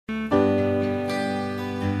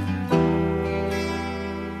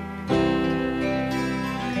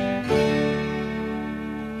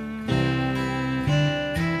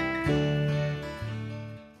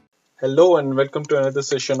Hello and welcome to another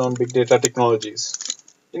session on Big Data Technologies.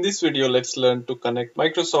 In this video, let's learn to connect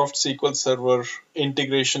Microsoft SQL Server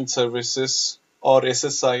Integration Services or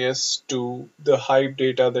SSIS to the Hive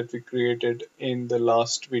data that we created in the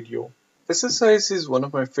last video. SSIS is one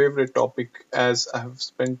of my favorite topics as I have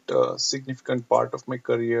spent a significant part of my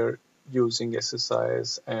career using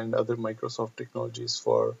SSIS and other Microsoft technologies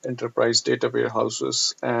for enterprise data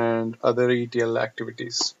warehouses and other ETL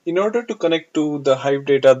activities. In order to connect to the Hive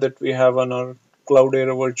data that we have on our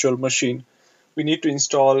Cloudera virtual machine, we need to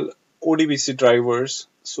install Odbc drivers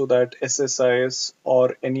so that SSIS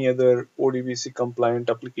or any other Odbc compliant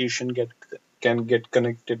application can get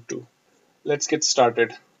connected to. Let's get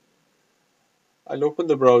started. I'll open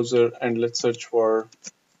the browser and let's search for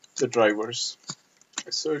the drivers. I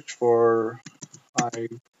search for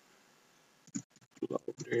Hive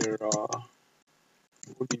Cloudera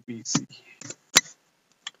Odbc.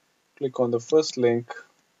 Click on the first link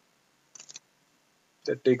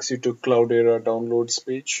that takes you to Cloudera downloads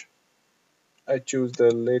page. I choose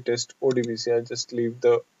the latest Odbc. I just leave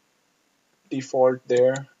the default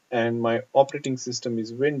there, and my operating system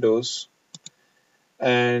is Windows,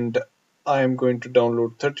 and I am going to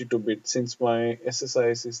download 32-bit. Since my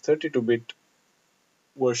SSIS is 32-bit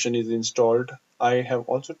version is installed, I have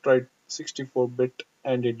also tried 64-bit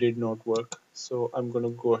and it did not work, so I'm going to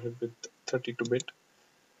go ahead with 32-bit.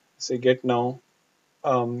 Say get now.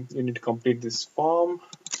 You need to complete this form,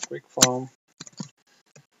 quick form.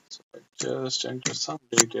 So I just enter some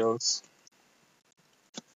details.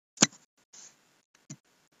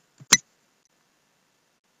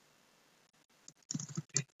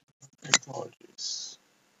 Technologies.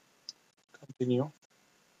 Continue.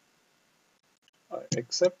 I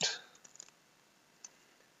accept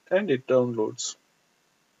and it downloads.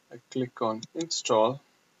 I click on install,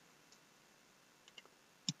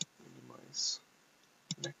 minimize,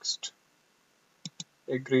 next,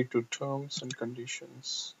 agree to terms and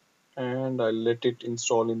conditions, and I let it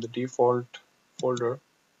install in the default folder,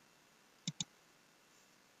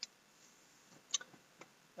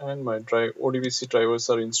 and my Odbc drivers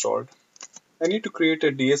are installed. I need to create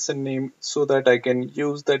a DSN name so that I can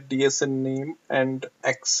use that DSN name and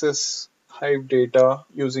access Hive data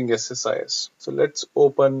using SSIS. So let's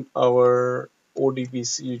open our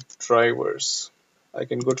Odbc drivers. I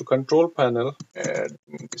can go to control panel,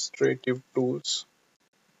 administrative tools.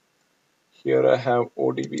 Here I have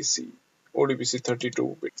Odbc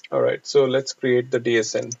 32-bit. Alright, so let's create the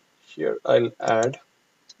DSN. Here I'll add,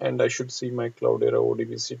 and I should see my Cloudera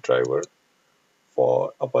Odbc driver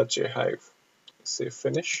for Apache Hive. Say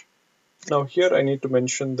finish. Now here I need to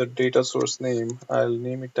mention the data source name. I'll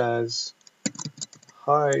name it as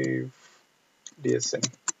Hive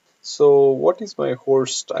DSN. So what is my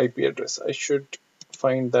host IP address? I should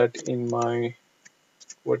find that in my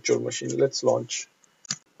virtual machine. Let's launch.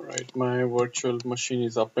 Alright, my virtual machine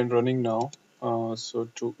is up and running now.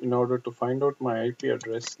 In order to find out my IP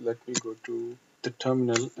address, let me go to the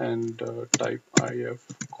terminal and type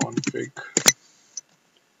ifconfig.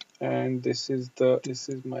 And this is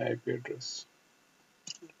my IP address.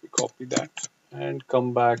 Let me copy that and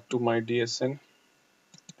come back to my DSN.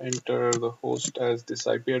 Enter the host as this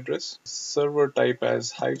IP address, server type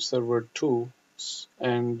as Hive server 2,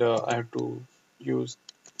 and I have to choose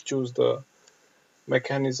the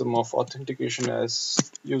mechanism of authentication as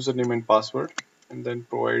username and password, and then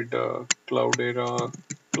provide Cloudera,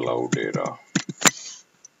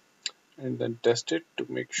 and then test it to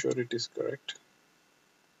make sure it is correct.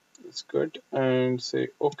 It's good, and say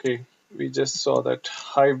OK. We just saw that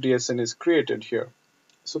Hive DSN is created here.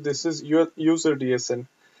 So this is your user DSN.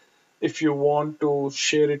 If you want to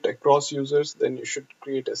share it across users, then you should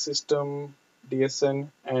create a system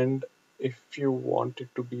DSN, and if you want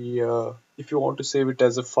it to be if you want to save it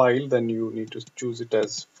as a file, then you need to choose it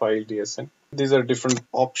as file DSN. These are different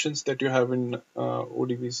options that you have in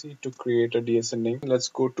Odbc to create a DSN name. Let's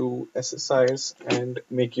go to SSIS and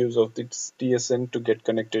make use of this DSN to get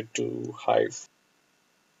connected to Hive.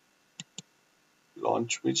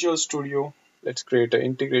 Launch Visual Studio. Let's create an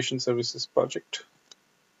integration services project.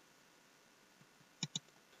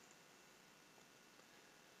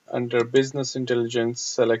 Under Business Intelligence,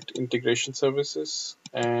 select Integration Services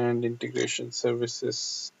and Integration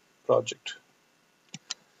Services Project.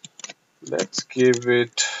 Let's give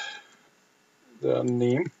it the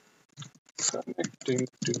name Connecting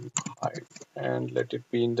to Hive and let it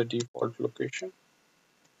be in the default location.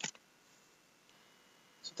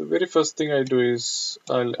 So the very first thing I do is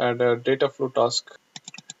I'll add a data flow task.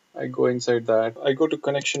 I go inside that. I go to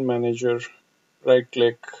Connection Manager, right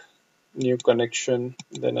click, new connection,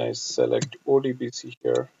 then I select Odbc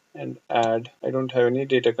here, and add. I don't have any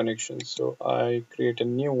data connections, so I create a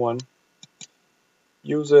new one,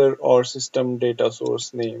 user or system data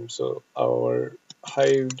source name. So our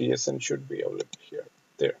Hive DSN should be available here,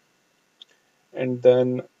 there. And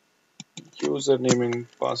then username and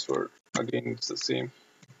password, again it's the same.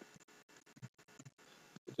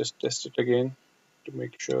 Just test it again to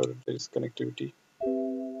make sure there is connectivity.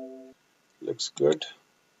 Looks good,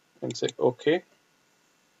 and say okay.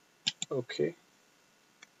 Okay.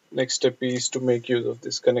 Next step is to make use of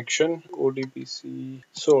this connection. Odbc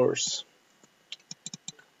source.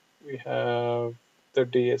 We have the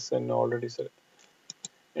DSN already set,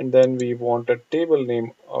 and then we want a table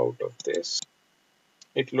name out of this.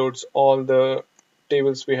 It loads all the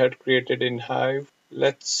tables we had created in Hive.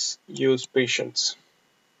 Let's use patients.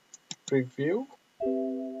 Preview.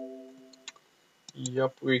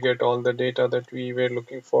 Yup, we get all the data that we were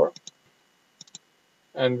looking for,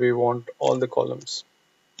 and we want all the columns.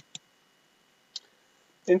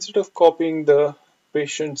 Instead of copying the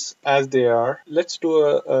patients as they are, let's do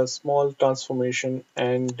a small transformation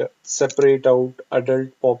and separate out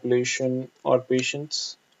adult population or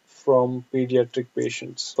patients from pediatric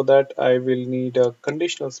patients. For that, I will need a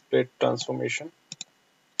conditional split transformation.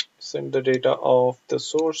 Send the data of the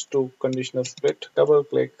source to conditional split, double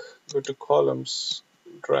click, go to columns,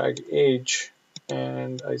 drag age,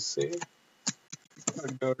 and I say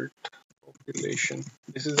adult population.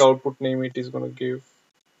 This is the output name it is going to give,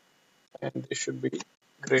 and this should be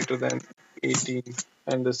greater than 18.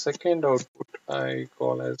 And the second output I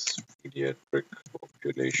call as pediatric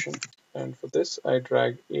population, and for this I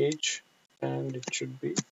drag age, and it should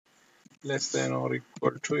be less than or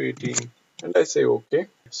equal to 18, and I say okay.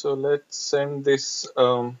 So let's send this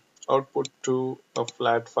output to a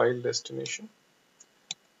flat file destination.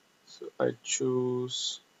 So I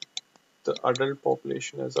choose the adult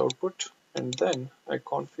population as output, and then I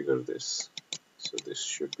configure this. So this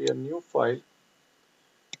should be a new file,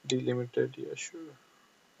 delimited, yeah sure,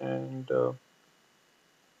 and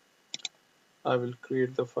I will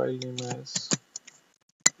create the file name as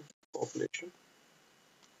population,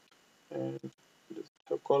 and just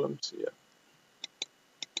have columns. Yeah,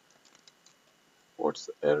 what's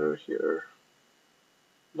the error here?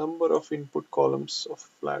 Number of input columns of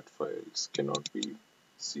flat files cannot be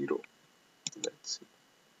 0. Let's see.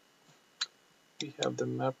 We have the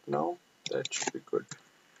map now. That should be good.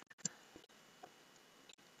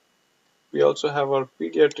 We also have our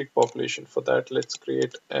pediatric population. For that, let's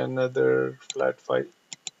create another flat file,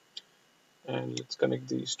 and let's connect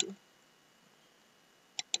these two,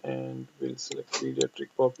 and we'll select pediatric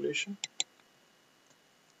population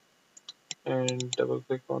and double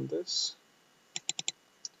click on this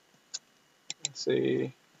and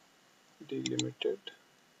say delimited,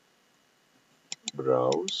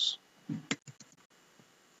 browse.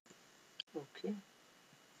 Okay,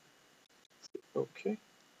 okay,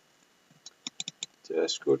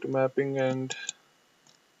 just go to mapping and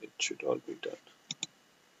it should all be done.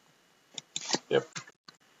 Yep.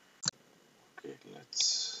 Okay,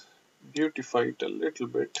 let's beautify it a little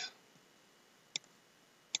bit.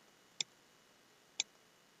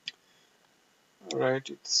 Alright,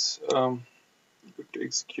 it's good to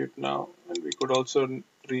execute now, and we could also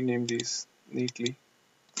rename these neatly.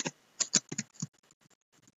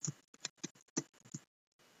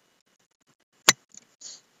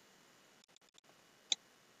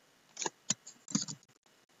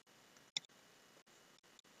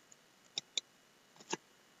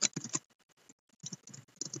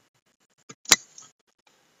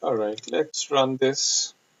 Alright, let's run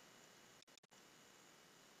this.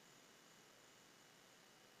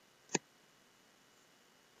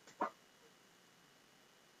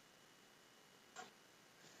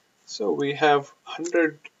 So we have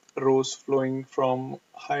 100 rows flowing from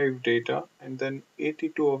Hive data, and then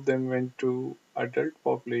 82 of them went to adult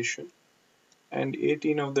population and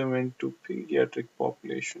 18 of them went to pediatric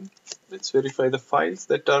population. Let's verify the files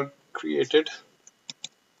that are created.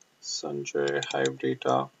 Sanjay, Hive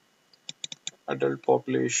data, adult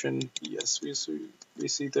population. Yes, we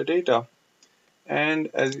see the data. And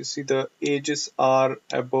as you see, the ages are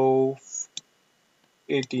above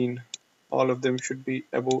 18. All of them should be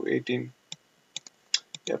above 18.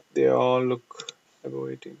 Yep, they all look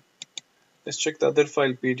above 18. Let's check the other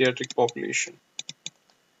file, pediatric population.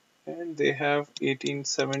 And they have 18,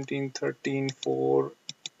 17, 13, 4.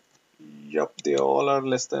 Yep, they all are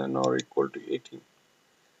less than or equal to 18.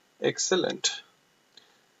 Excellent.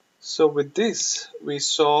 So with this, we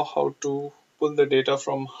saw how to pull the data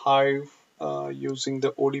from Hive using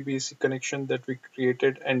the Odbc connection that we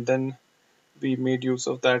created, and then We made use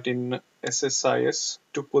of that in SSIS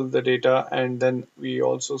to pull the data, and then we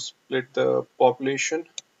also split the population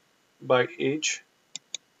by age.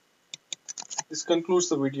 This concludes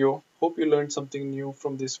the video. Hope you learned something new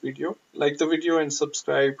from this video. Like the video and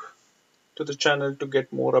subscribe to the channel to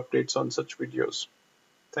get more updates on such videos.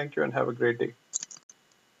 Thank you and have a great day.